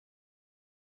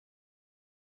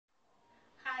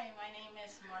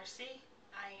is Marcey.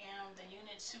 I am the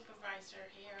unit supervisor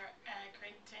here at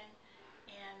Creighton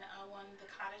in one of the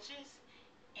cottages,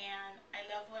 and I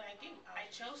love what I do. I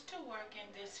chose to work in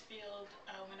this field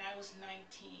when I was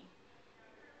 19.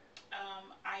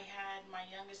 I had my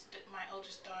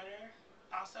oldest daughter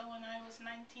also when I was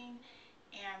 19,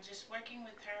 and just working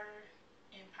with her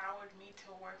empowered me to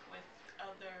work with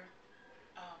other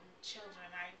children.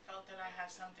 I felt that I had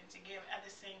something to give. At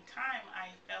the same time, I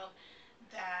felt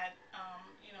that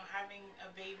having a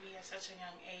baby at such a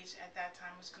young age at that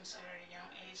time was considered a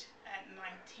young age. At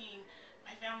 19,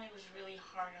 my family was really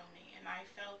hard on me, and I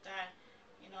felt that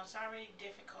it's already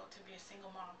difficult to be a single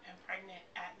mom and pregnant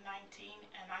at 19,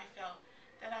 and I felt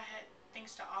that I had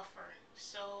things to offer.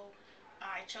 So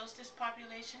I chose this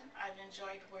population. I've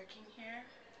enjoyed working here.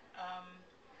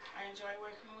 I enjoy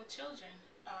working with children,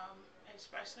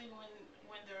 especially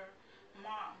when they're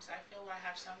moms. I feel I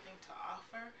have something to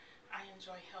offer. I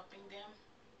enjoy helping them.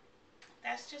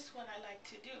 That's just what I like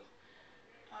to do.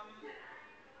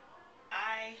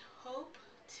 I hope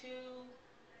to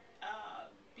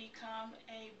become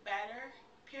a better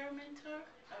peer mentor,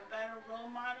 a better role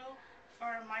model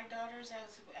for my daughters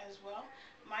as well.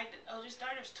 My oldest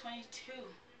daughter is 22,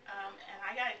 and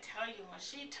I gotta tell you, when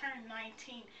she turned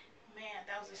 19, man,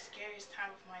 that was the scariest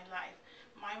time of my life.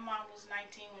 My mom was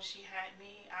 19 when she had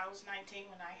me. I was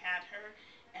 19 when I had her.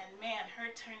 And man,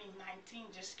 her turning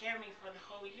 19 just scared me for the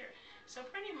whole year. So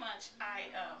pretty much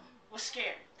I was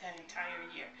scared that entire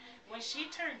year. When she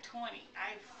turned 20,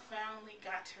 I finally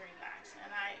got to relax.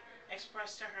 And I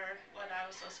expressed to her what I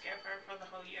was so scared for the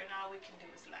whole year. And all we can do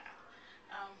is laugh.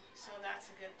 So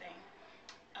that's a good thing.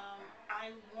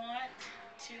 I want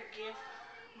to give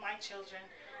my children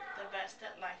the best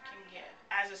that life can give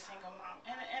as a single mom.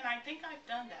 And I think I've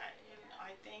done that.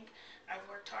 I think I've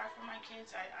worked hard for my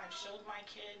kids. I've showed my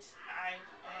kids. I've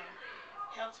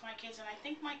helped my kids. And I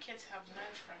think my kids have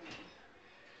learned from me.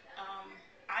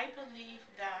 I believe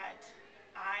that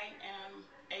I am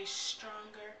a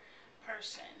stronger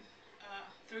person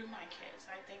through my kids.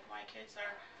 I think my kids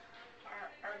are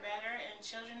better, and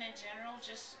children in general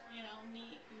just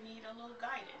need a little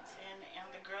guidance, and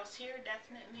the girls here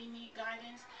definitely need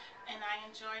guidance, and I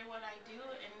enjoy what I do,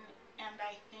 and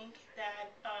I think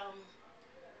that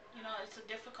it's a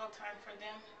difficult time for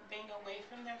them being away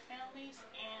from their families,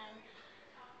 and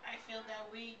I feel that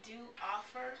we do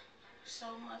offer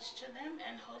so much to them,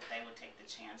 and hope they would take the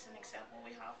chance and accept what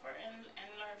we offer and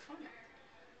learn from it.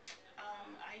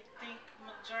 I think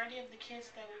majority of the kids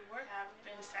that we work have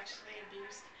been sexually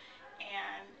abused,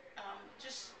 and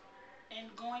just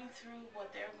in going through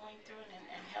what they're going through,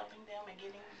 and helping them and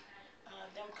getting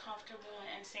them comfortable,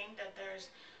 and seeing that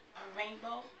there's a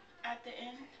rainbow at the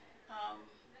end.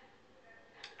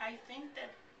 I think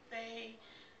that they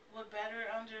would better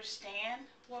understand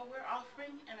what we're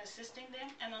offering and assisting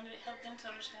them, and help them to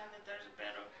understand that there's a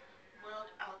better world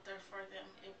out there for them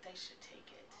if they should take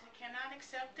it. I cannot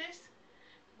accept this.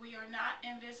 We are not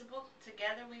invisible.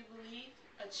 Together we believe,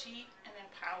 achieve, and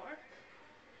empower.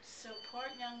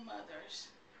 Support young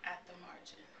mothers at the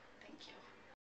margin. Thank you.